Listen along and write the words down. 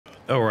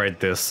Oh, right,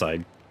 this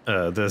side.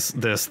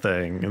 This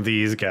thing.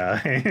 These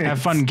guys.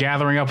 Have fun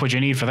gathering up what you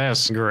need for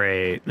this.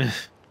 Great.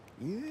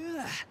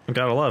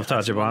 Gotta love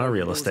Tachibana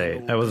real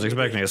estate. I was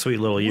expecting a sweet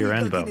little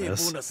year-end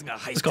bonus.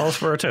 This calls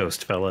for a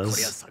toast,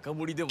 fellas.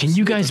 Can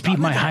you guys beat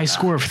my high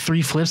score of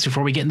 3 flips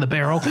before we get in the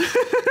barrel?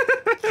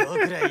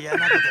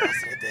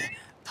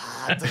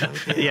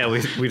 Yeah,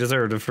 we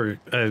deserved it for.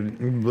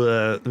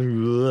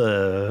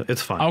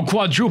 It's fine. I'll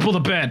quadruple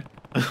the bet.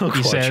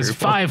 He says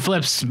 5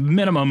 flips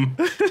minimum.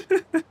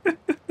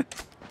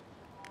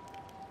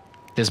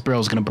 This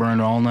barrel's gonna burn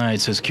all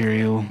night, says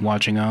Kiryu,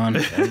 watching on.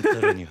 They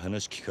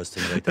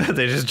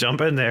just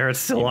jump in there, it's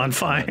still on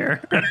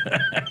fire.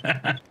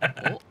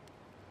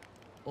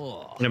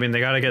 I mean, they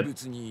gotta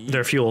get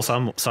their fuel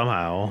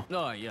somehow.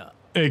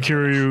 Hey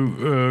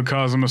Kiryu,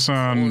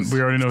 Kazuma-san,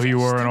 we already know who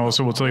you are, and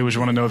also we'll tell you what you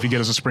want to know if you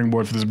get us a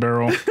springboard for this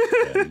barrel.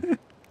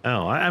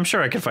 Oh, I'm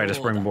sure I could find a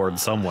springboard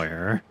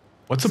somewhere.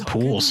 What's a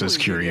pool, says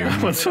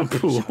Kiryu. What's a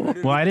pool?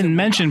 Well, I didn't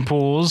mention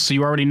pools, so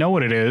you already know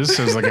what it is,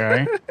 says the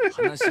guy.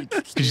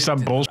 Could you stop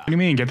bullshitting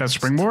me and get that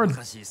springboard?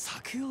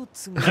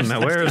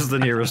 Now, where is the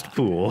nearest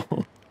pool?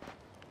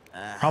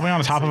 Probably on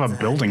the top of a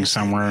building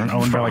somewhere,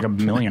 owned by like a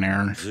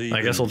millionaire.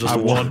 I guess I'll just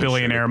well, a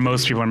billionaire.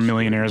 Most people are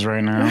millionaires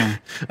right now.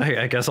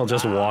 I guess I'll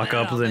just walk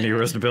up the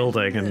nearest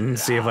building and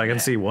see if I can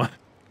see one.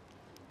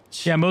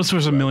 Yeah, most of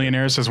us are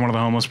millionaires, says one of the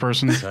homeless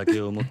persons.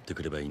 Throwing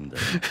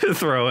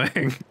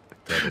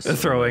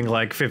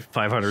like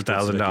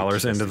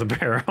 $500,000 into the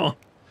barrel.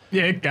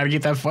 Yeah, gotta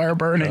get that fire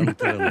burning.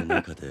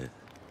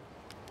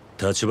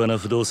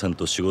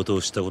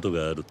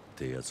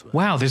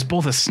 Wow, there's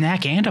both a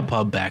snack and a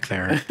pub back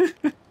there.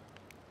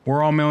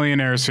 We're all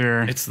millionaires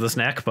here. It's the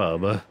snack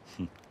pub.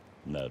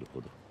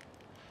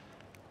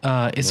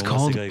 It's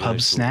called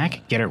Pub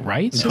Snack. Get it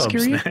right, says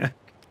Kiryu?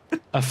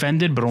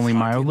 Offended, but only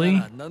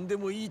mildly.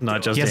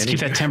 Not just he has to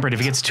keep that tempered. If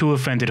he gets too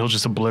offended, he'll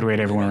just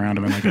obliterate everyone around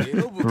him in like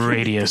a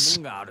radius.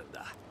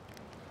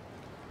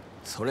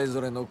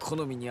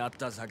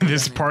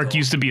 This park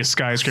used to be a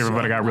skyscraper,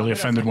 but I got really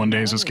offended one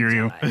day, says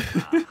Kiryu.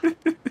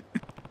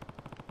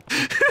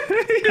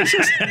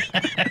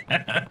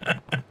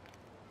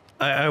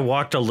 I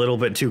walked a little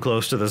bit too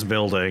close to this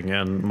building,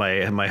 and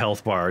my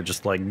health bar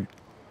just like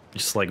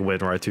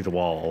went right through the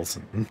walls.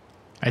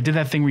 I did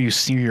that thing where you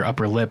sear your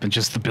upper lip and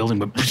just the building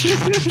would...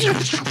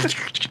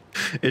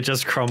 It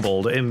just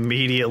crumbled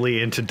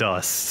immediately into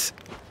dust.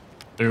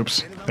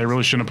 Oops. They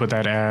really shouldn't have put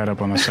that ad up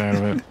on the side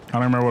of it. I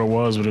don't remember what it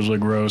was, but it was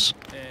like gross.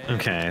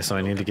 Okay, so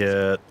I need to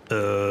get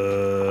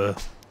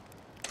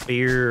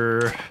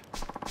beer,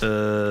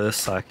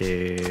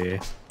 sake,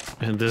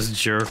 and this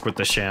jerk with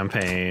the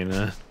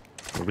champagne,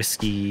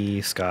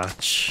 whiskey,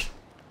 scotch,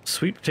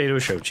 sweet potato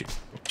shochu,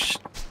 which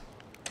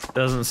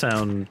doesn't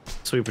sound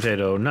sweet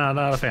potato. Not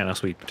a fan of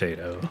sweet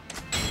potato.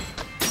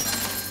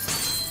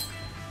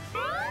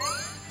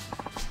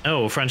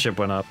 Oh, friendship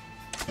went up.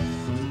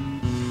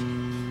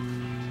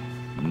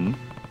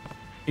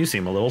 You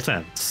seem a little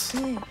tense.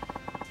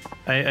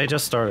 I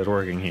just started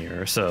working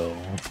here, so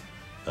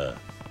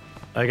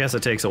I guess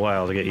it takes a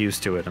while to get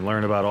used to it and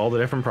learn about all the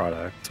different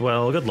products.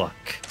 Well, good luck.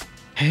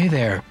 Hey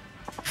there,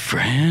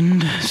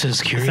 friend,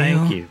 says Kiryu.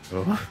 Thank you.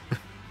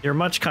 You're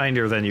much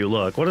kinder than you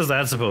look. What is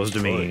that supposed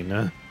to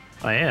mean?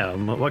 I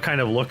am. What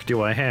kind of look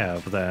do I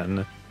have,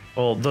 then?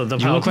 Well, the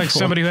you look like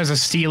somebody who has a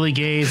steely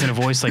gaze and a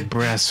voice like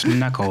brass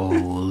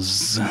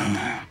knuckles.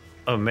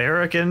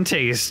 American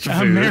taste food.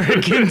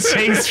 American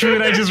taste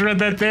food. I just read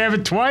that. They have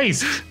it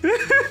twice. Is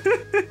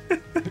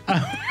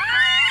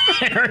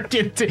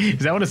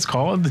that what it's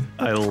called?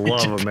 I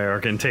love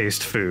American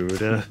taste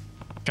food.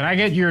 Can I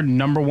get your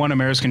 #1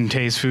 American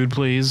taste food,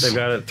 please? They've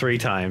got it 3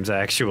 times,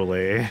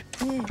 actually.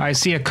 I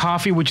see a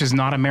coffee which is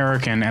not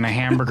American and a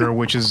hamburger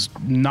which is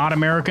not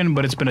American,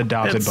 but it's been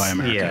adopted by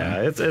America.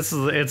 Yeah,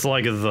 it's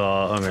like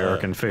the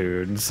American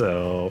food.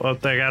 So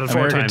they got it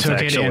 4 times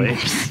actually.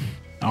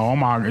 Oh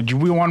my God!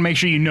 We want to make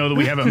sure you know that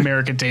we have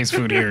American taste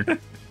food here.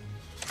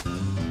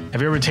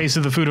 Have you ever tasted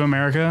the food of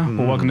America?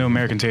 Well, welcome to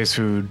American Taste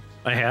Food.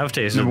 I have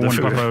tasted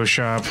 #1 Papa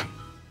shop.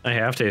 I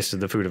have tasted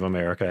the food of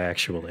America,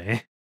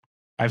 actually.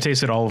 I've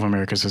tasted all of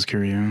America, says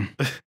Kiryu.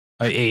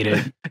 I ate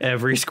it.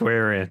 Every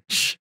square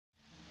inch.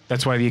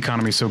 That's why the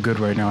economy's so good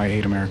right now. I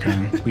hate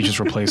America. We just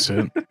replaced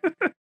it.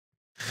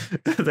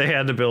 They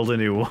had to build a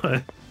new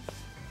one.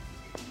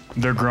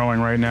 They're growing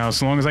right now.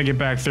 So long as I get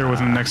back there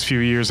within the next few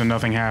years and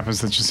nothing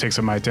happens that just takes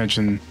up my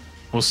attention,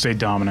 we'll stay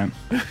dominant.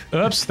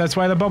 Oops, that's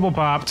why the bubble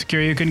popped.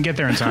 Kiryu couldn't get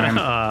there in time.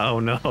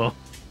 Oh no.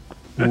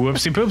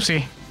 Whoopsie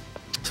poopsie.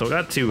 So I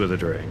got 2 of the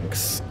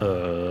drinks.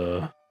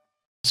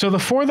 So the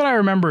 4 that I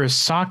remember is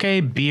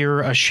sake,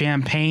 beer, a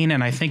champagne,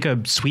 and I think a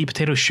sweet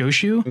potato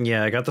shoshu.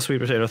 Yeah, I got the sweet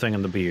potato thing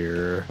and the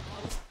beer.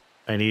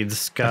 I need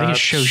scotch. I think it's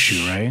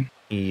shoshu, right?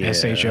 Yeah.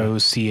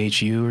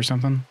 S-H-O-C-H-U or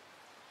something?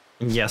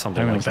 Yeah,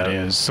 something like that. I don't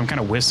know what that is. Some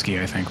kind of whiskey,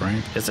 I think,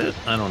 right? Is it?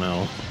 I don't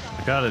know.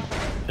 I got it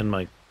in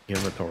my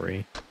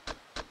inventory.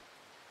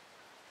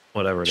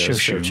 Whatever it is.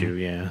 Shoshu,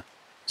 yeah.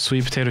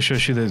 Sweet potato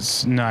shoshu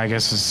that's... No, I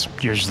guess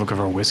you're just looking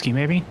for a whiskey,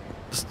 maybe?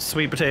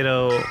 Sweet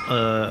potato.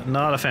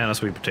 Not a fan of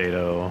sweet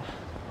potato.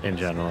 in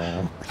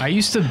general. I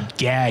used to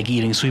gag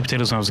eating sweet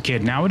potatoes when I was a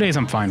kid. Nowadays,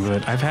 I'm fine with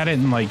it. I've had it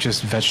in like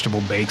just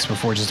vegetable bakes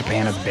before, just a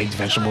pan of baked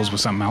vegetables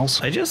with something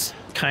else. I just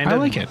kind of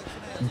like it.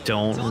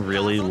 Don't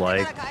really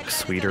like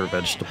sweeter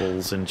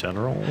vegetables in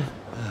general.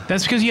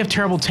 That's because you have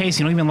terrible taste.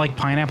 You don't even like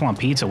pineapple on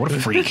pizza. What a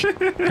freak.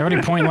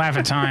 Everybody point and laugh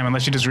at time,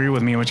 unless you disagree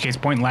with me, in which case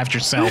point and laugh at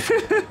yourself.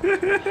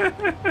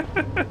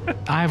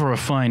 I have a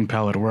refined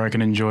palate where I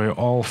can enjoy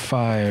all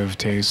 5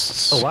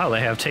 tastes. Oh wow, they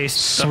have taste.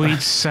 Sweet,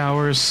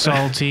 sour,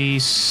 salty,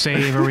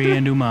 savory,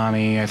 and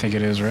umami, I think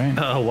it is, right?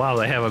 Oh wow,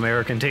 they have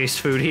American taste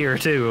food here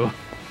too.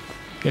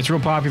 It's real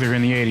popular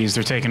in the 80s.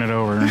 They're taking it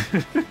over.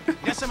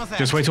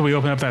 Just wait till we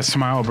open up that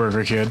Smile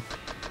Burger, kid.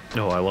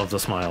 Oh, I love the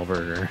Smile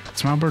Burger.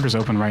 Smile Burger's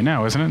open right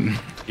now, isn't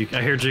it?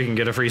 I heard you can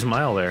get a free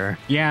smile there.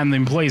 Yeah, and the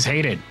employees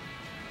hate it.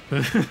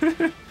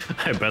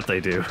 I bet they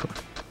do.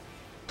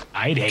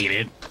 I'd hate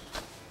it.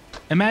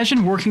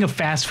 Imagine working a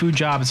fast food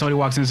job and somebody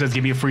walks in and says,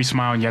 give me a free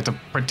smile, and you have to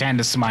pretend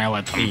to smile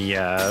at them.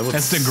 Yeah.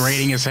 That's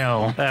degrading as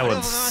hell. That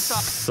would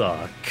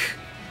suck.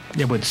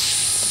 It would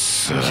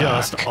suck.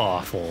 Just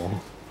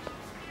awful.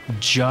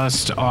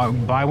 Just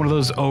buy one of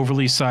those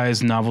overly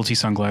sized novelty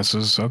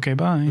sunglasses. Okay,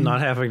 bye.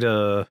 Not having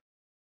to...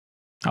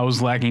 I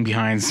was lagging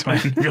behind, so I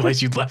didn't realize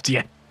you'd left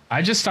yet.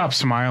 I just stopped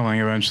smiling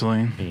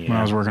eventually when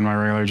I was working my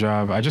regular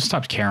job. I just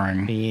stopped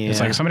caring. Yeah. It's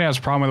like somebody has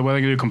a problem with whether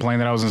you complain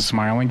that I wasn't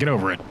smiling. Get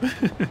over it.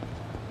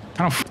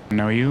 I don't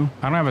know you.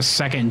 I don't have a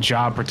second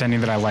job pretending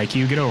that I like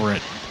you. Get over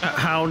it.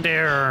 How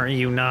dare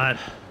you not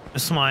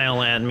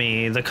smile at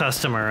me, the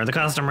customer? The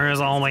customer is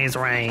always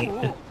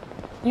right.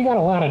 You got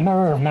a lot of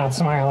nerve not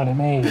smiling at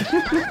me.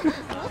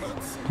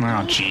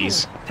 Oh,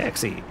 jeez.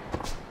 Taxi.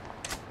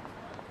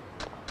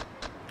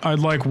 I'd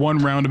like one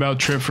roundabout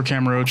trip for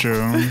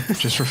Camarocho,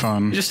 just for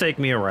fun. Just take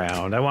me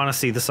around. I want to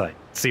see the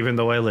sights, even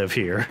though I live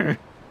here.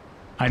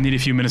 I need a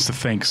few minutes to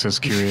think, says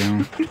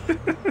Kiryu.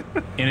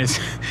 And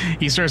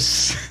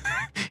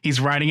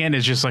he's riding it, and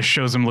it just like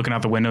shows him looking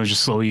out the window,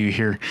 just slowly you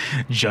hear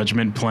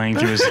Judgment playing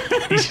through his...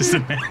 He's just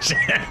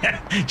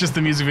just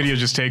the music video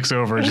just takes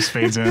over, it just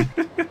fades in.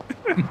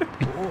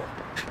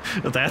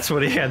 That's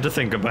what he had to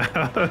think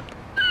about.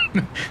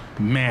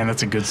 Man,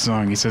 that's a good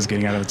song, he says,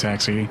 getting out of the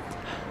taxi.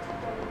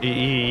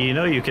 You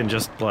know you can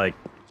just, like,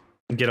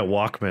 get a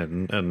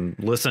Walkman and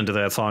listen to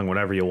that song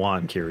whenever you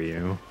want,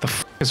 Kiryu. The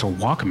f*** is a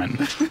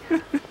Walkman?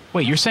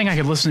 Wait, you're saying I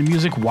could listen to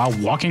music while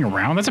walking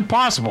around? That's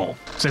impossible,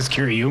 says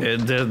Kiryu.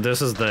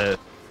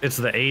 It's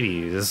the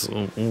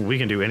 80s. We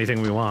can do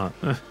anything we want.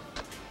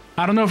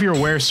 I don't know if you're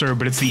aware, sir,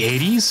 but it's the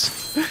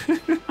 80s.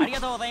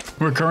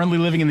 We're currently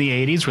living in the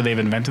 80s where they've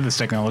invented this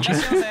technology.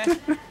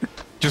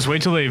 Just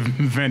wait till they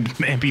invent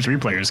MP3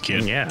 players,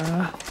 kid.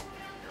 Yeah.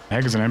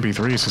 Heck is an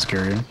MP3, says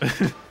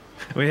Kiryu.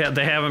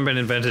 They haven't been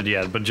invented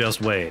yet, but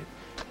just wait.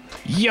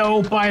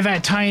 Yo, buy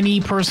that tiny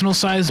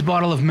personal-sized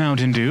bottle of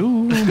Mountain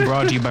Dew.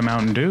 Brought to you by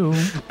Mountain Dew.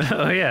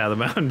 Oh yeah, the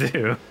Mountain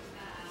Dew.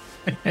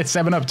 It's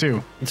 7-Up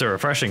too. It's a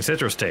refreshing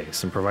citrus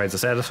taste and provides a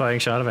satisfying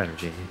shot of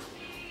energy.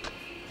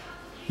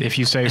 If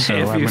you say so,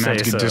 I'm gonna have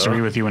to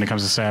disagree with you when it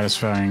comes to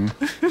satisfying.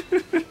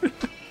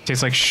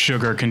 Tastes like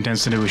sugar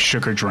condensed into a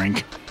sugar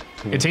drink.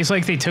 It tastes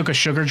like they took a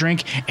sugar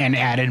drink and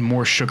added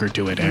more sugar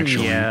to it,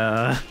 actually.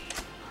 Yeah.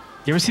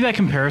 You ever see that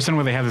comparison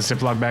where they have the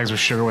Ziploc bags with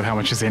sugar with how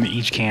much is in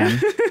each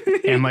can?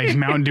 And like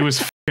Mountain Dew is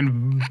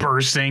fucking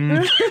bursting.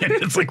 And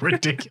it's like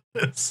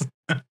ridiculous.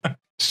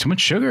 It's too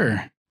much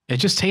sugar. It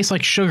just tastes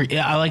like sugar.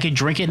 I like it,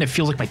 drink it, and it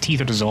feels like my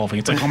teeth are dissolving.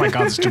 It's like, oh my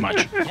god, this is too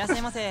much.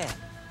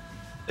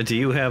 Do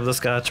you have the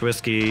Scotch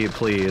whiskey?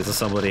 Please, does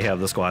somebody have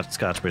the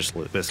Scotch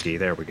whiskey?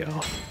 There we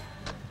go.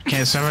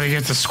 Can somebody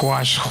get the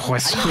squash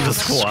whiskey? The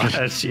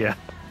squash, yeah.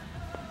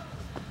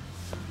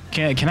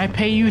 Can I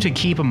pay you to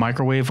keep a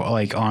microwave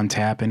like on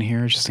tap in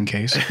here just in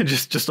case?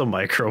 just a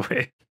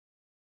microwave.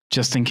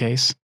 Just in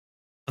case.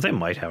 They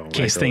might have a microwave.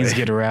 In case things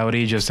get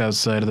rowdy just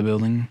outside of the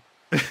building.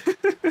 I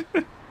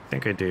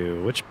think I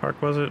do. Which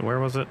park was it? Where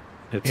was it?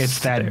 It's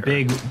that there.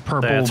 Big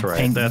purple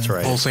pink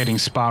pulsating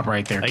spot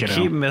right there, kiddo. I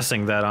keep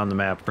missing that on the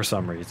map for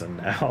some reason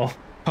now.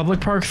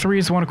 Public Park 3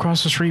 is the one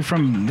across the street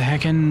from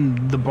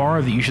heckin' the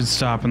bar that you should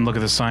stop and look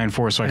at the sign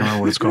for so I can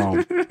remember what it's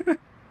called.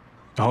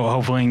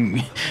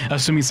 Hopefully,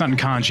 assuming it's not in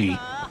kanji.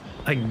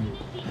 I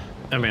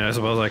mean, I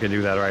suppose I could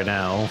do that right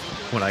now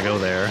when I go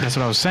there. That's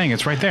what I was saying.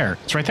 It's right there.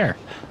 It's right there.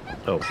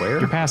 Oh, where?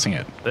 You're passing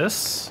it.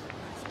 This?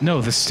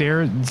 No, the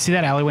stair. See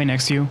that alleyway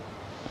next to you?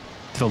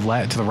 To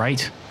the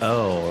right?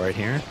 Oh, right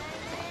here?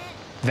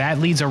 That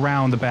leads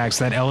around the back,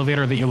 so that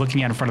elevator that you're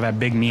looking at in front of that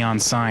big neon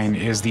sign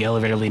is the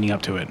elevator leading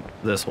up to it.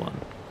 This one?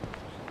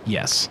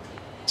 Yes.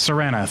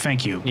 Serena,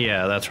 thank you.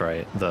 Yeah, that's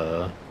right.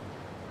 The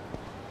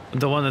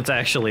one that's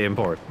actually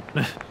important.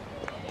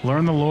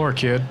 Learn the lore,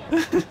 kid.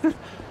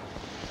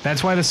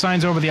 That's why the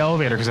sign's over the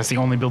elevator, because that's the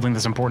only building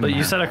that's important. But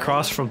you said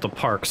across from the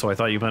park, so I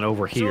thought you meant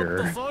over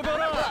here.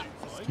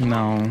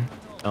 No.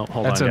 Oh,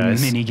 hold on, guys.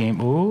 That's a mini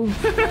game. Ooh.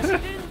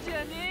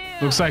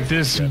 Looks like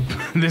this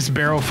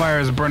barrel fire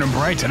is burning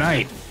bright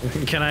tonight.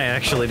 Can I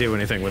actually do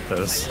anything with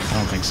this? I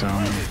don't think so.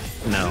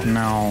 No.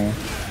 No.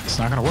 It's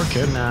not gonna work,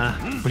 kid. Nah.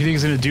 What do you think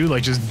it's gonna do?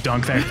 Like just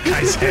dunk that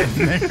guy's head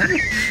in there?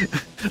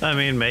 I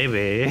mean,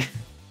 maybe.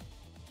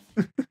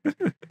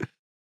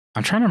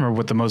 I'm trying to remember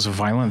what the most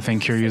violent thing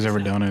Kiryu's ever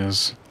done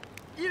is.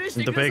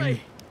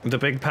 The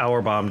big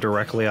power bomb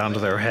directly onto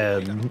their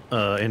head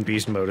in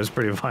beast mode is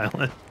pretty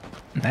violent.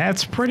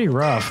 That's pretty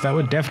rough. That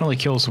would definitely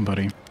kill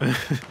somebody.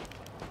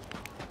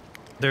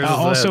 There's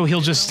also,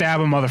 he'll just stab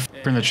a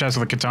motherfucker in the chest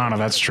with a katana.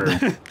 That's true.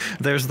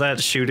 There's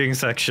that shooting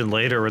section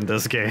later in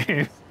this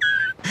game.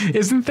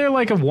 Isn't there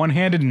like a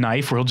one-handed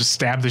knife where he'll just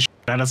stab the shit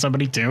out of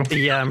somebody too?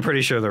 Yeah, I'm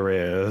pretty sure there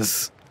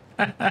is.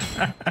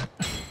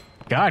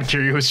 God,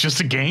 Kiryu, it's just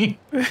a game.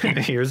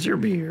 Here's your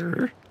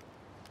beer.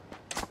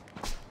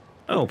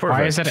 Oh, perfect.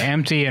 Why is it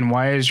empty and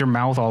why is your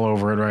mouth all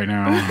over it right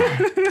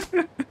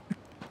now?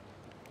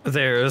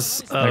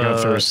 There's I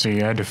got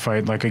thirsty. I had to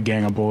fight like a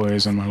gang of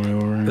boys on my way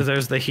over.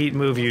 There's the heat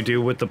move you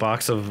do with the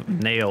box of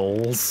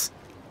nails,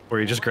 where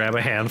you just grab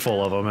a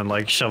handful of them and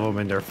like shove them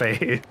in their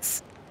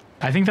face.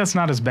 I think that's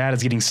not as bad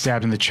as getting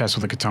stabbed in the chest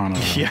with a katana.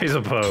 Yeah, I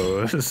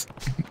suppose.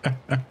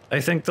 I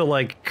think the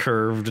like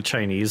curved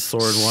Chinese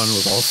sword one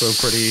was also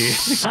pretty.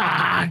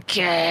 Sake.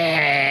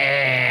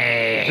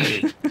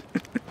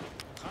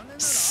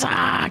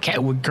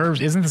 Sake.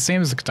 Curved isn't the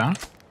same as the katana.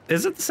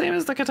 Is it the same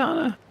as the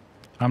katana?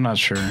 I'm not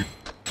sure.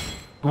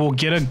 We'll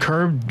get a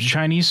curved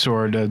Chinese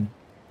sword.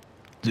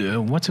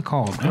 What's it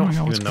called? I don't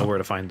even know where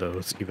to find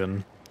those.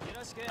 Even.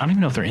 I don't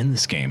even know if they're in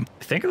this game.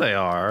 I think they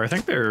are. I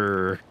think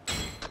they're.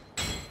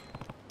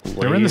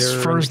 They're in this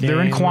first.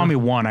 They're in Kiwami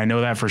 1. I know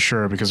that for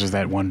sure because there's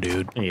that one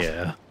dude.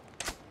 Yeah.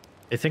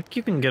 I think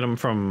you can get them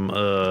from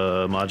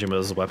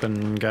Majima's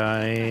weapon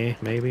guy,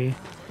 maybe.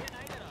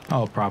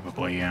 Oh,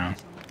 probably, yeah.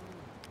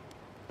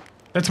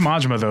 That's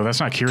Majima though. That's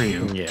not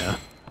Kiryu. Yeah.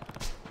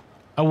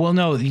 Oh well,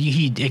 no,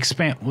 he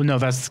expand. Well, no,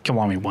 that's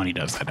Kiwami 1. He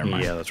does that. Never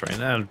mind. Yeah, that's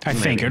right. I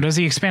think, or does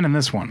he expand in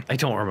this one? I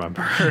don't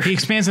remember. He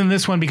expands in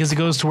this one because it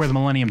goes to where the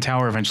Millennium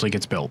Tower eventually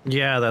gets built.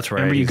 Yeah, that's right.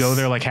 Remember, you go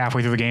there like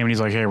halfway through the game, and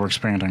he's like, "Hey, we're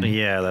expanding."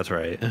 Yeah, that's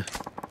right.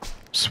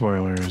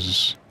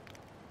 Spoilers.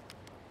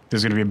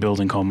 There's gonna be a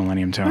building called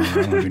Millennium Tower. I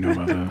don't know if you know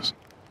about this.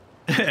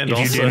 And if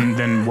also, you didn't,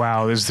 then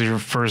wow, this is your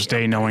first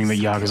day knowing that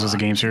Yakuza is a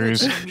game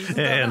series.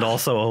 And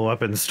also a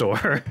weapon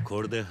store.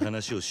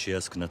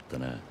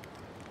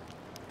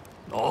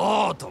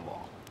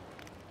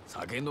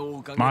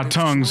 My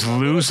tongue's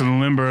loose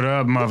and limbered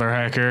up, mother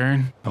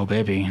hacker. Oh,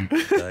 baby.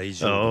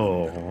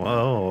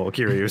 Oh,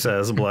 Kiryu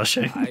says,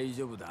 blushing.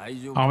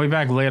 I'll be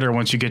back later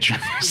once you get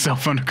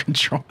yourself under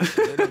control. Yeah.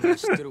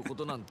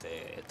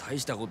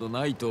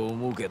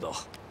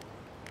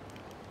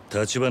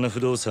 I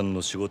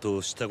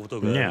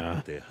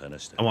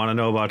want to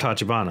know about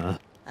Tachibana.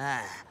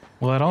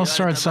 Well, it all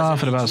starts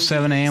off at about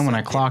 7 a.m. when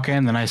I clock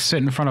in, then I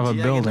sit in front of a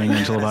building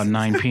until about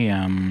 9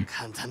 p.m.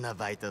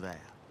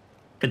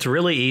 It's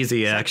really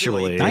easy,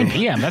 actually. 9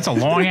 p.m. That's a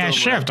long-ass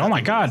shift. Oh, my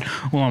God.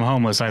 Well, I'm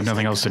homeless. I have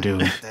nothing else to do.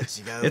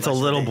 It's a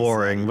little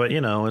boring, but, you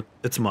know,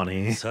 it's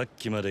money.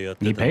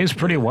 He pays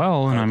pretty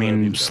well, and I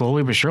mean,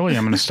 slowly but surely,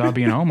 I'm going to stop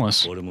being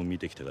homeless.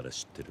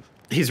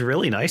 He's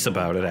really nice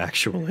about it,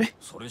 actually.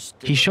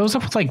 He shows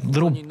up with, like,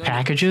 little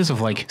packages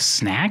of, like,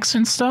 snacks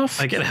and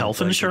stuff. I get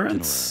health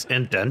insurance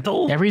and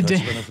dental. Every day.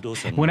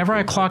 Whenever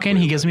I clock in,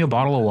 he gives me a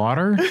bottle of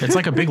water. It's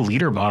like a big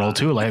liter bottle,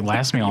 too. Like, it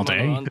lasts me all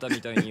day.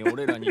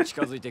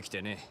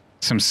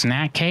 Some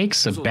snack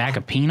cakes, a bag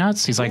of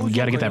peanuts. He's like, we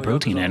got to get that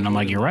protein in. And I'm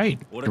like, you're right.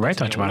 You're right,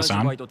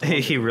 Tachibana-san.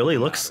 He really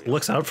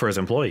looks out for his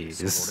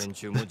employees.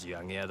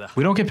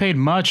 We don't get paid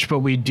much, but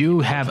we do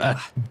have a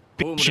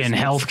bitchin'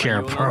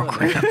 healthcare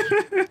program.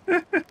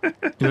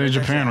 He's like,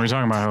 Japan, what are you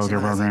talking about, healthcare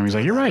program? He's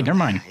like, you're right, never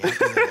mind.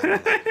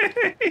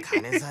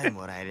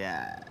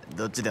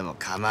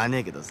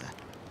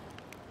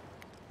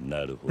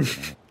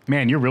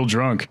 Man, you're real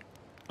drunk.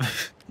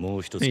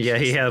 Yeah,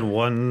 he had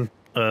one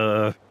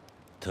bottle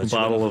of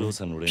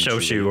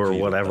shoshu or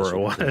whatever it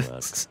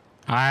was.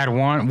 I had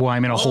one, well, I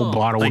mean, a whole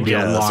bottle would be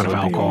a lot of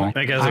alcohol.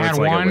 I had like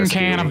one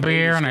can of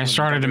beer and I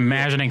started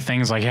imagining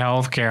things like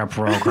healthcare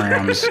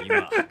programs.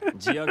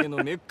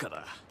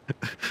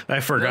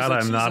 I forgot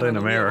I'm not in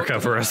America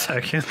for a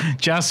second.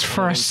 Just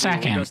for a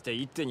second.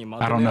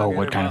 I don't know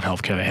what kind of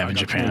healthcare they have in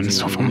Japan,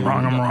 so if I'm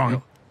wrong, I'm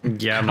wrong.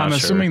 Yeah, I'm not sure.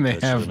 Assuming they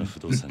have.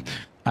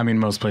 I mean,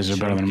 most places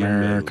are better than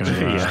America.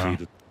 Yeah.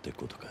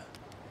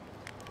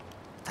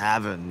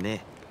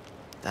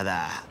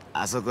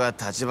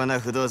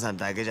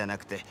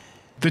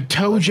 The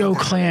Tojo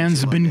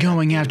clans have been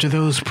going after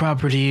those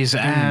properties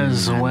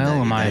as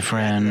well, my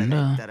friend.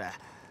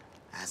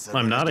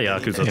 I'm not a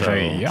Yakuza, If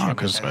a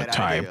Yakuza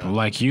type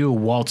like you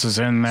waltzes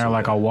in there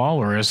like a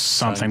walrus,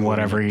 something,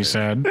 whatever he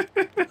said.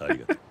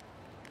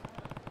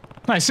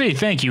 I see,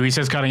 thank you, he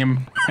says, cutting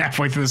him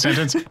halfway through the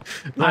sentence.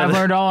 I've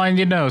learned all I need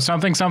to know.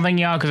 Something, something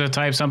Yakuza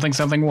type, something,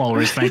 something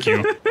walrus, thank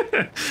you.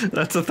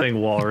 That's the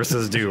thing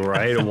walruses do,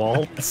 right?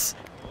 Waltz?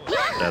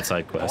 That's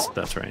side quest,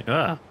 that's right.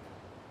 Ah.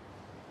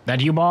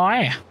 That you,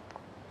 boy?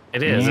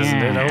 It is, isn't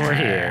it? Over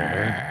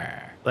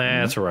here.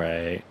 That's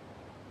right.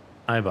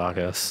 Hi,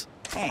 Bacchus.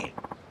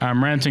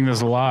 I'm renting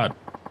this lot.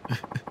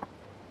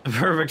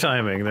 Perfect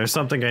timing. There's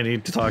something I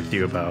need to talk to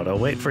you about. I'll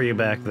wait for you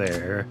back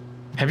there.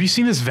 Have you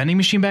seen this vending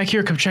machine back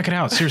here? Come check it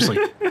out, seriously.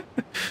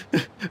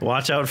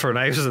 Watch out for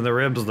knives in the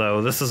ribs,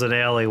 though. This is an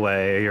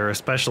alleyway. You're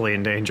especially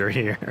in danger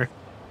here.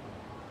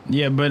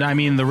 Yeah, but I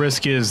mean, the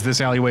risk is this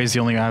alleyway is the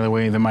only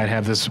alleyway that might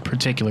have this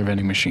particular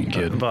vending machine,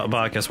 kid.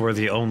 Bacchus, we're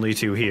the only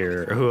two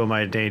here. Who am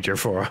I in danger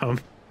for?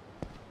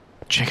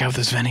 Check out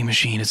this vending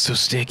machine. It's so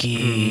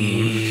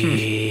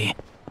sticky.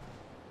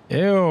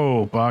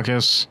 Ew,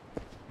 Bacchus.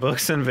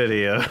 Books and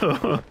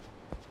video.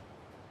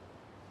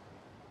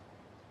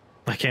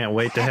 I can't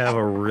wait to have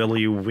a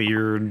really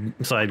weird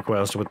side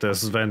quest with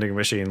this vending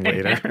machine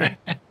later.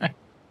 I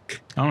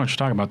don't know what you're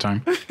talking about,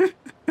 Time.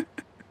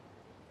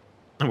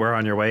 We're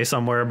on your way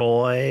somewhere,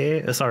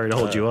 boy. Sorry to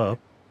hold you up.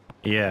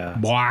 Yeah.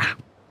 Boy.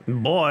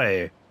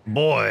 Boy.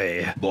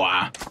 Boy.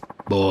 Boy.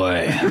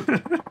 Boy.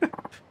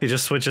 He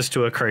just switches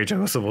to a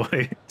Kratos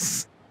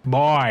voice.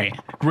 Boy.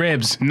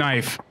 Ribs.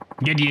 Knife.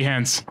 Get ye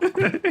hence.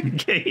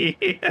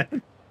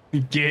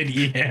 Get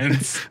ye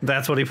hence.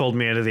 That's what he pulled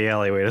me into the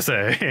alleyway to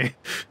say.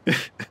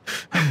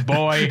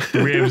 Boy.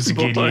 Ribs.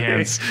 Get ye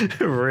hence.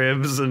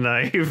 Ribs, a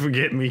knife.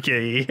 Get me,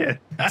 get ye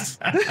hence.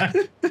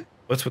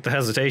 What's with the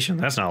hesitation?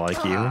 That's not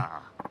like you.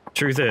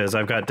 Truth is,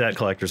 I've got debt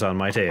collectors on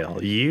my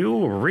tail.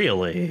 You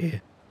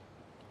really?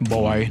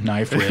 Boy,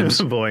 knife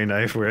ribs. Boy,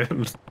 knife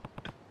ribs.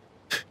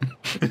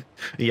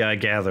 Yeah, I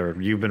gather.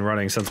 You've been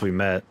running since we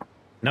met.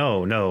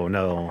 No, no,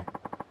 no.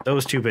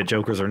 Those 2-bit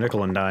jokers are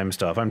nickel and dime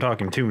stuff. I'm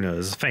talking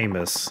tunas.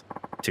 Famous.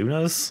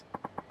 Tunas?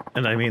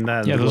 And I mean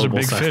that in yeah, the those are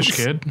global big sense. fish,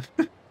 kid.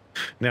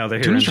 Now they're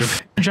here. Tunas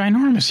are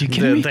ginormous. You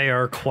kidding me? They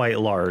are quite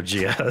large,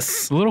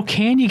 yes. The little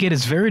can you get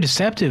is very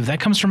deceptive. That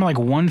comes from like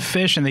one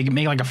fish, and they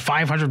make like a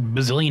 500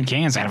 bazillion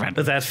cans out of it.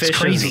 But that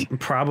fish is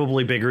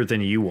probably bigger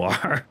than you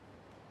are.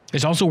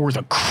 It's also worth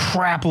a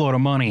crap load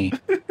of money.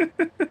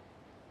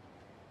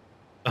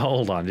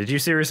 Hold on, did you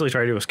seriously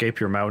try to escape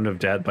your mountain of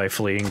debt by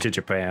fleeing to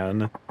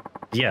Japan?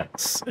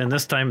 Yes, and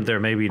this time there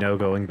may be no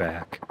going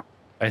back.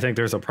 I think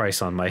there's a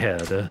price on my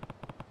head.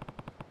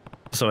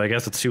 So I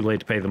guess it's too late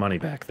to pay the money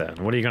back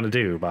then. What are you gonna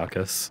do,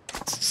 Bacchus?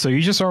 So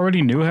you just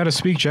already knew how to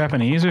speak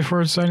Japanese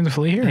before deciding to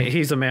flee here?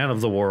 He's a man of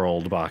the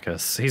world,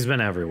 Bacchus. He's been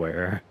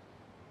everywhere.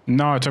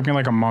 No, it took me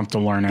like a month to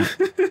learn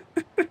it.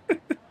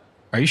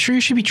 Are you sure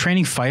you should be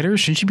training fighters?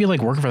 Shouldn't you be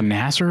like working for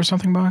NASA or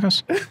something,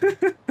 Bacchus?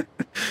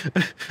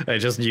 I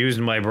just used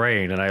my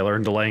brain and I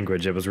learned the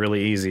language. It was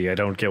really easy. I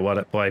don't get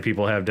why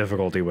people have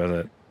difficulty with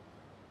it.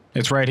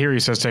 It's right here, he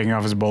says, taking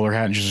off his bowler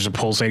hat and just a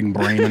pulsating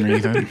brain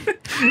underneath it.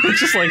 It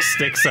just like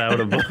sticks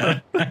out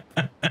above.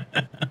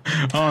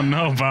 Oh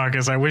no,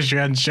 Bacchus, I wish you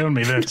hadn't shown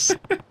me this.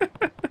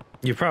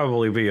 You'd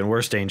probably be in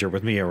worse danger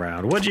with me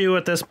around. Would you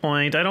at this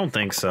point? I don't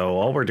think so.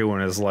 All we're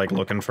doing is like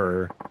looking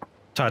for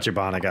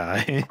Tachibana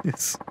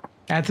guys.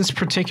 At this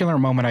particular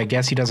moment, I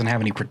guess he doesn't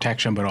have any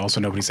protection, but also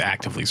nobody's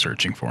actively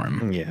searching for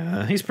him.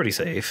 Yeah, he's pretty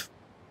safe.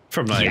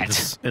 From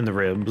knives in the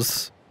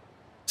ribs,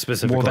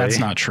 specifically. Well, that's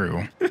not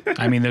true.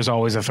 I mean, there's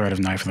always a threat of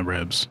knife in the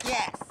ribs.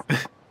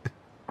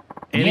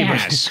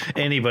 Yes.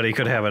 Anybody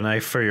could have a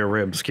knife for your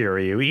ribs,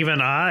 Kiryu. Even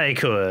I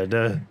could.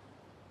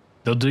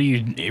 They'll do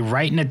you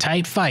right in a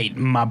tight fight,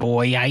 my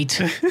boy, Damn,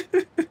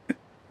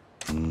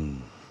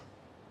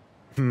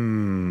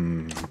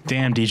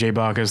 DJ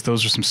Bacchus,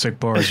 those are some sick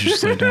bars you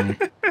just laid down.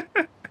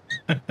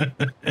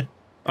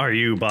 Are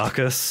you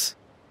Bacchus?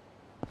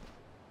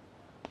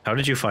 How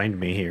did you find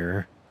me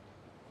here?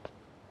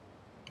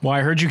 Well,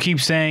 I heard you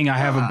keep saying, I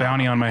have a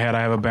bounty on my head,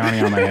 I have a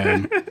bounty on my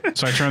head.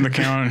 So I turned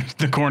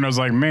the corner, I was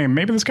like, man,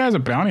 maybe this guy has a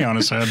bounty on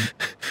his head.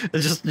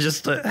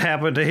 Just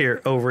happened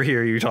to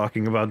overhear you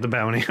talking about the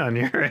bounty on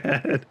your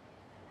head.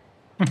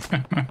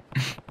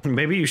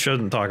 Maybe you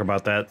shouldn't talk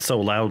about that so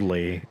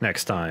loudly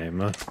next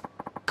time.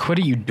 Quit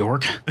it, you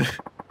dork.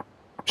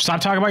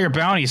 Stop talking about your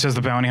bounty, says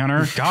the bounty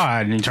hunter.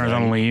 God, and he turns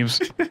on and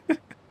leaves.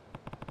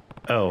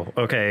 Oh,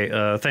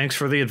 okay. Thanks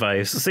for the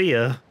advice. See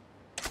ya.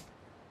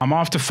 I'm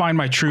off to find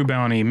my true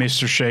bounty,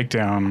 Mr.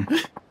 Shakedown.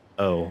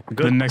 Oh,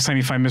 good. The next time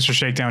you find Mr.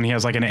 Shakedown, he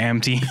has like an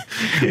empty,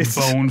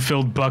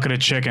 bone-filled bucket of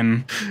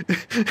chicken.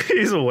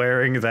 He's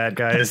wearing that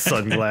guy's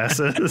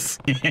sunglasses.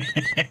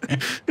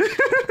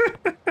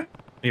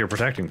 You're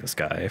protecting this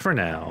guy for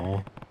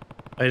now.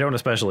 I don't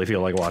especially feel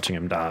like watching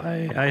him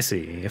die. I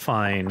see.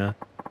 Fine.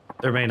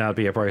 There may not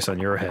be a price on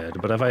your head,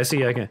 but if I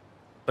see I can...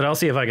 But I'll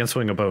see if I can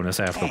swing a bonus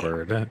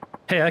afterward.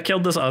 Hey, I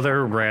killed this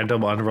other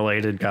random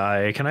unrelated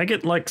guy. Can I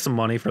get, like, some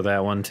money for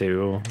that one,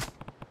 too?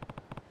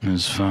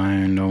 It's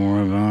fine, don't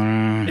worry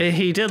about it.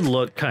 He did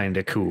look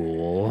kinda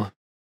cool.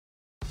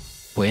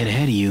 Way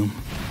ahead of you.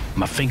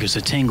 My fingers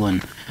are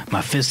tingling.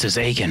 My fist is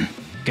aching.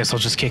 Guess I'll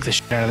just kick the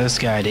shit out of this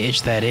guy to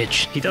itch that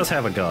itch. He does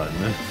have a gun.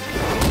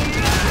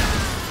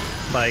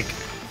 Like...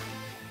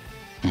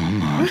 Oh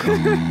my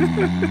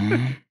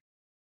God.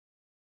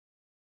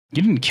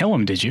 You didn't kill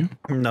him, did you?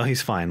 No,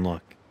 he's fine,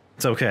 look.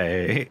 It's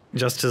okay.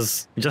 Just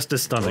his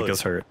stomach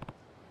is hurt.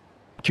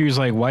 Kiryu's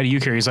like, why do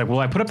you care? He's like, well,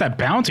 I put up that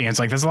bounty. It's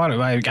like, that's a lot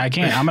of, I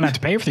can't, I'm gonna have to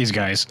pay for these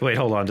guys. Wait,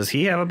 hold on. Does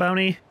he have a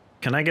bounty?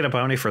 Can I get a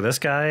bounty for this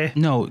guy?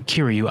 No,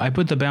 Kiryu, I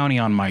put the bounty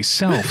on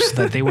myself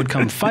so that they would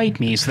come fight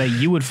me so that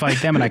you would fight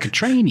them and I could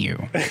train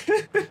you.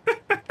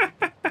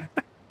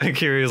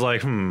 Kiryu's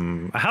like,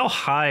 how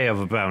high of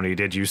a bounty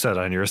did you set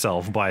on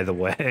yourself, by the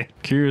way?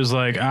 Kiryu's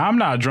like, I'm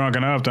not drunk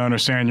enough to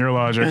understand your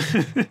logic.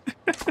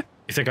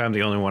 You think I'm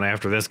the only one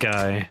after this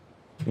guy?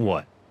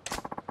 What?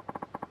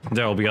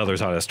 There'll be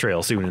others on his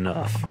trail soon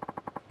enough.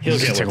 He'll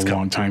take a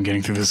long time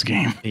getting through this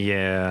game.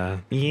 Yeah.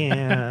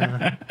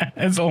 Yeah.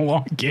 It's a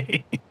long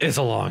game. It's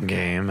a long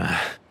game.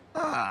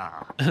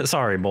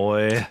 Sorry,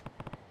 boy.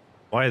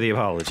 Why the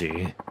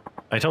apology?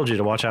 I told you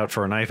to watch out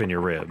for a knife in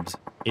your ribs.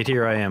 Yet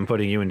here I am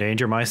putting you in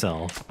danger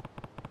myself.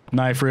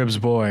 Knife ribs,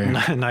 boy.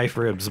 Knife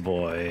ribs,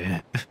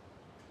 boy.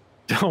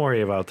 Don't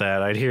worry about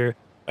that.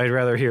 I'd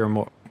rather hear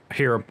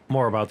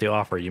more about the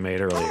offer you made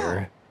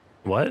earlier.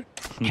 What?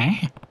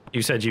 Huh?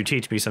 You said you'd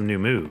teach me some new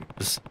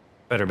moves.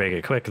 Better make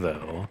it quick,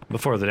 though,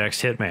 before the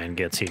next hitman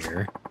gets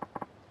here.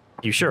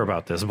 You sure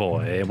about this,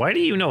 boy? Why do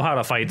you know how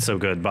to fight so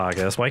good,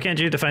 Bacchus? Why can't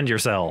you defend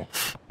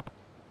yourself?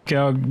 Okay,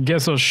 I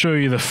guess I'll show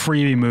you the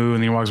freebie move.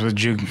 And he walks with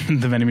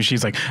the vending machine.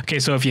 He's like, okay,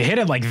 so if you hit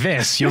it like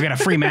this, you'll get a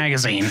free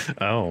magazine.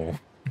 Oh,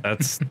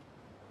 that's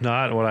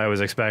not what I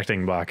was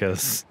expecting,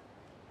 Bacchus.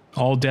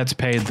 All debts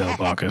paid, though,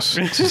 Bacchus.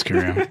 Just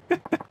Kiryu.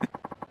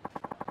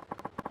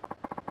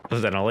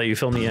 Then I'll let you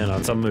fill me in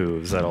on some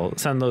moves that'll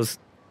send those...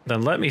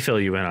 Then let me fill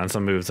you in on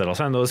some moves that'll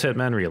send those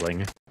hitmen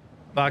reeling.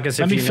 Bacchus,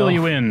 let me fill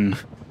you in.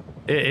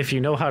 If you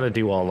know how to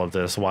do all of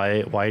this,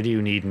 why do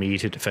you need me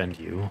to defend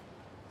you?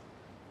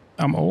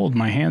 I'm old.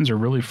 My hands are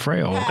really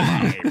frail.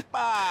 Hey,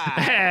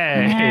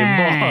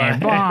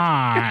 boy.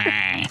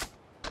 Bye.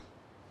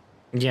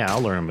 Yeah,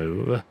 I'll learn a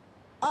move.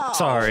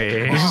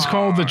 Sorry. This is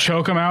called the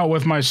choke 'em out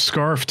with my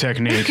scarf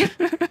technique.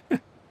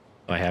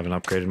 I haven't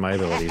upgraded my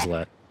abilities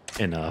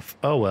enough.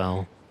 Oh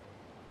well.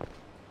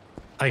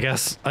 I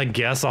guess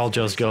I'll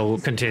just go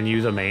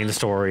continue the main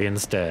story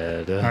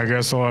instead. I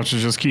guess I'll have to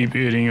just keep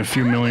eating a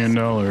few $1 million.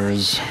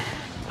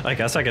 I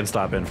guess I can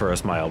stop in for a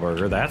smile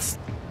burger. That's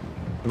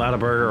not a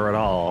burger at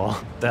all.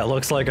 That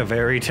looks like a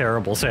very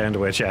terrible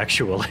sandwich,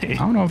 actually. I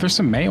don't know if there's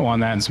some mayo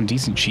on that and some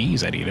decent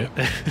cheese, I'd eat it.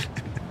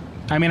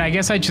 I mean, I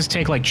guess I'd just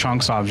take like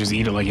chunks off, just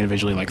eat it like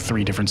individually, like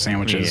 3 different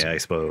sandwiches. Yeah, I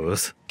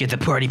suppose. Get the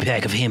party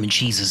pack of ham and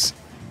cheeses.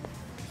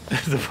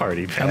 The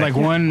party pack.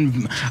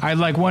 I'd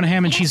like one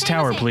ham and cheese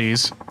tower,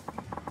 please.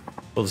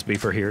 Will this be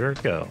for here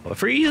to go? A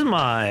free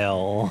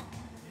smile.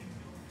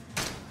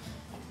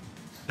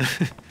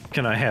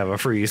 Can I have a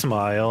free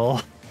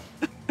smile?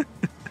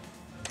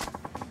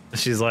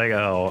 She's like,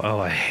 oh,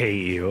 I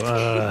hate you.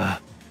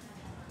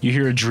 You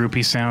hear a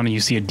droopy sound and you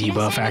see a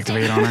debuff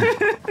activate on her.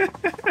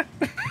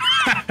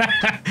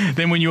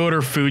 Then when you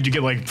order food, you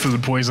get like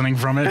food poisoning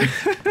from it.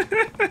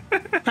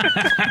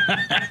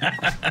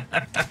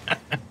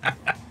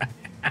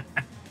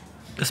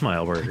 A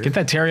smile burger. Get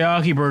that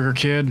teriyaki burger,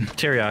 kid.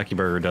 Teriyaki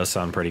burger does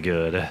sound pretty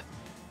good.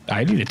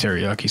 I'd eat a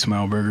teriyaki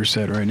smile burger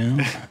set right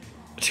now.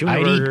 Tuna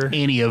I'd burger.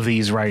 eat any of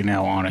these right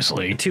now,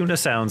 honestly. Tuna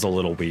sounds a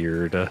little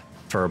weird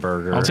for a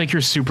burger. I'll take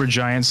your super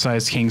giant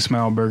sized king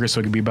smile burger so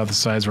it could be about the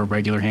size of a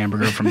regular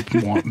hamburger from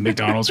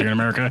McDonald's here in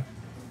America.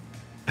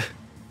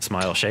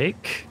 Smile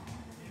shake.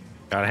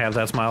 Gotta have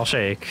that smile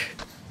shake.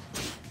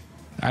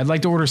 I'd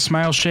like to order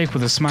smile shake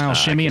with a smile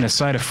shimmy and a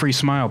side of free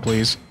smile,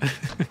 please.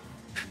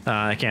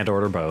 I can't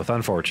order both.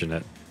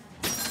 Unfortunate.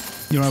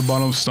 You don't have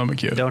bottomless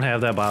stomach yet. Don't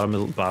have that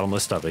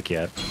bottomless stomach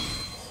yet.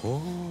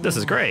 This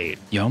is great.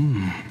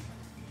 Yum.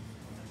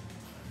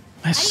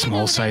 Nice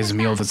small size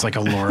meal that's like a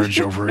large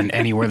over in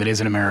anywhere that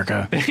is in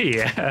America.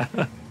 Yeah.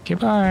 Okay,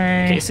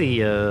 bye. Okay, see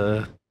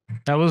ya.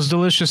 That was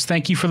delicious.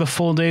 Thank you for the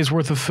full day's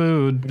worth of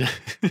food.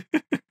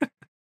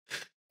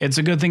 It's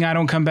a good thing I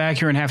don't come back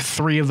here and have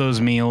 3 of those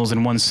meals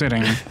in one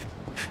sitting.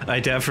 I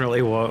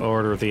definitely won't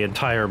order the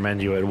entire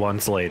menu at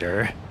once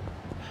later.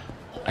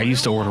 I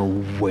used to order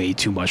way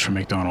too much from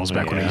McDonald's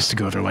back when I used to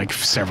go there like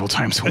several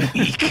times a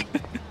week.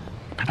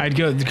 I'd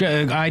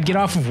get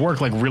off of work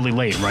like really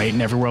late, right?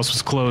 And everywhere else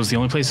was closed. The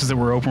only places that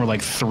were open were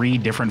like 3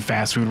 different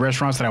fast food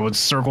restaurants that I would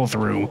circle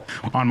through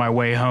on my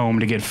way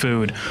home to get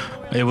food.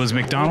 It was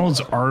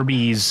McDonald's,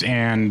 Arby's,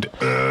 and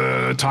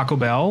Taco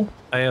Bell.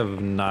 I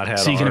have not had.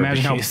 So you can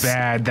imagine how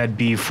bad that'd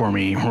be for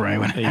me,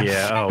 right?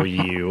 Yeah. Oh,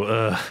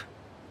 you.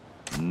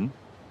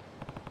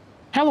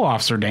 Hello,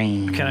 Officer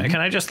Dane. Can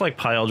I just like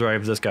pile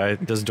drive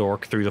this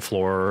dork through the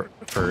floor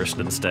first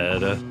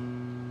instead?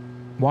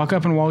 Walk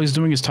up and while he's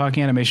doing his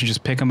talking animation,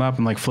 just pick him up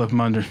and like flip him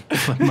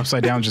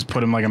upside down, and just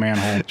put him like a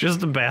manhole. Just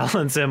to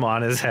balance him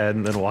on his head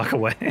and then walk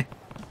away.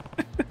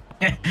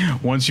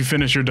 Once you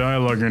finish your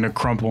dialogue, you're gonna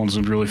crumple and it's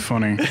really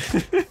funny.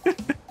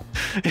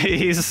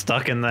 He's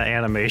stuck in the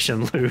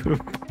animation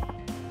loop.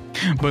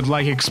 But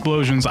like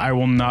explosions, I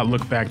will not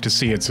look back to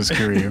see it, says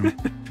Kiryu.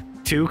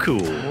 Too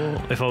cool.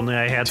 If only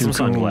I had some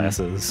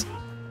sunglasses.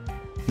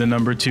 The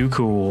number 2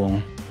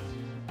 cool.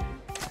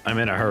 I'm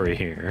in a hurry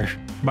here.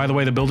 By the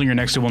way, the building you're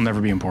next to will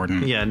never be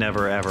important. Yeah,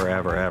 never, ever,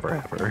 ever, ever,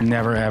 ever.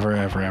 Never, ever,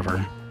 ever,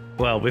 ever.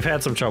 Well, we've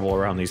had some trouble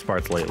around these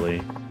parts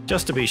lately.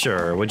 Just to be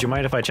sure, would you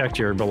mind if I checked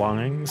your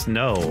belongings?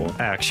 No,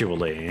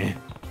 actually.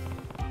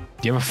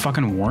 Do you have a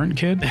fucking warrant,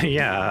 kid?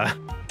 Yeah.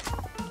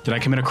 Did I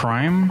commit a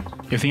crime?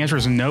 If the answer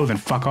is no, then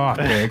fuck off,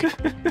 pig.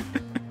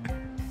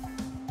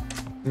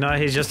 No,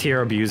 he's just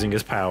here abusing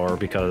his power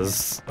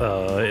because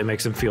it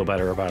makes him feel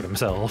better about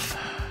himself.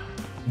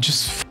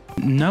 Just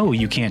no,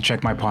 you can't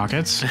check my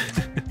pockets.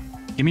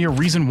 Give me a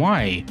reason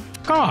why.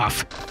 Fuck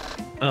off.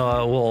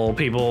 Well,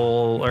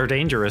 people are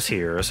dangerous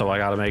here, so I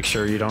gotta make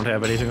sure you don't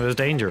have anything that's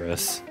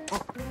dangerous.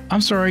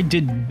 I'm sorry,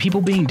 did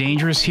people being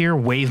dangerous here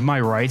waive my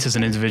rights as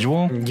an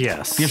individual?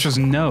 Yes. The answer is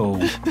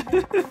no.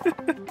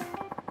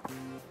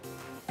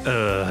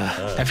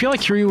 I feel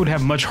like Kiryu would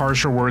have much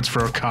harsher words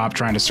for a cop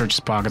trying to search his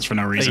pockets for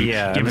no reason,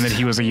 given that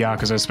he was a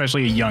Yakuza,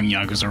 especially a young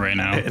Yakuza right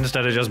now.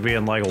 Instead of just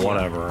being like,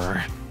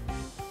 whatever.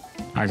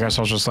 I guess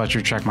I'll just let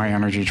you check my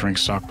energy drink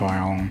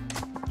stockpile.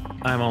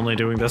 I'm only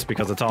doing this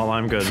because it's all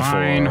I'm good for.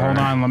 Fine, hold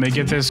on, let me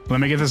get this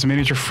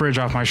miniature fridge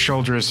off my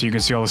shoulders so you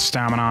can see all the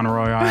stamina on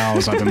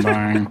Royales I've been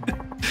buying.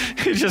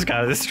 He just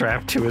got it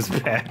strapped to his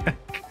back.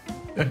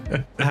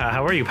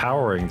 How are you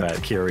powering that,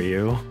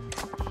 Kiryu?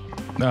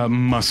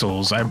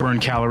 Muscles. I burn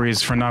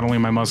calories for not only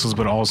my muscles,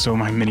 but also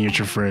my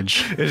miniature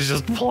fridge. It's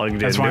just plugged in.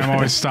 That's why I'm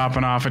always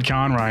stopping off at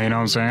Conroy, you know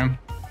what I'm saying?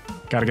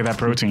 Gotta get that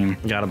protein.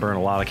 Gotta burn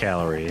a lot of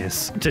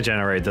calories to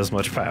generate this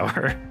much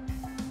power.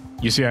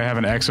 You see, I have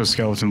an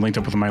exoskeleton linked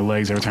up with my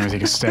legs. Every time I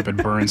take a step, it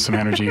burns some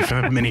energy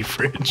for the mini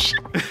fridge.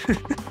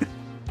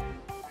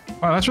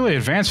 Wow, that's really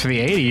advanced for the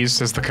 80s,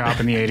 says the cop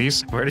in the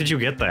 80s. Where did you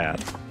get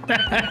that?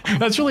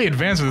 That's really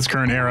advanced for this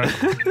current era.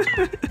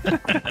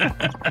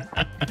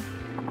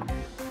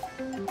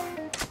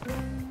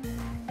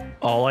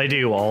 All I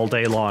do all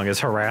day long is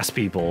harass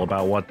people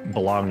about what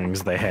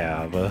belongings they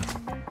have.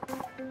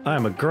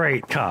 I'm a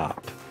great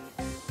cop.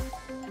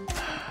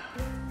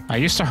 I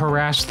used to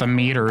harass the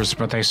meters,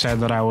 but they said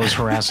that I was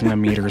harassing the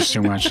meters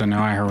too much, so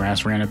now I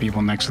harass random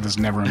people next to this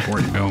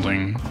never-important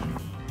building.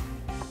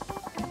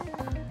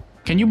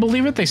 Can you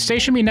believe it? They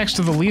stationed me next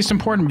to the least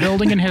important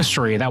building in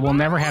history that will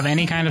never have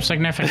any kind of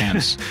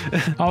significance.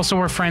 Also,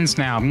 we're friends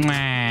now.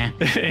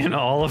 Mwah. In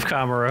all of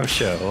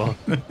Kamurocho,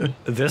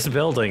 this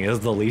building is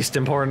the least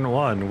important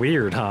one.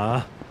 Weird,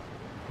 huh?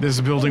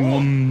 This building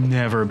will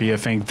never be a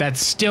thing. That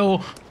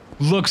still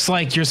looks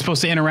like you're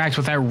supposed to interact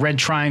with that red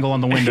triangle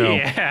on the window.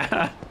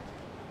 Yeah.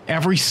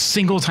 Every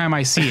single time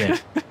I see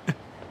it.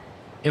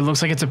 It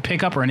looks like it's a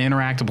pickup or an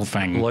interactable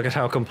thing. Look at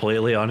how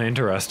completely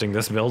uninteresting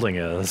this building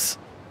is.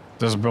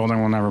 This building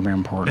will never be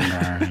important,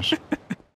 guys.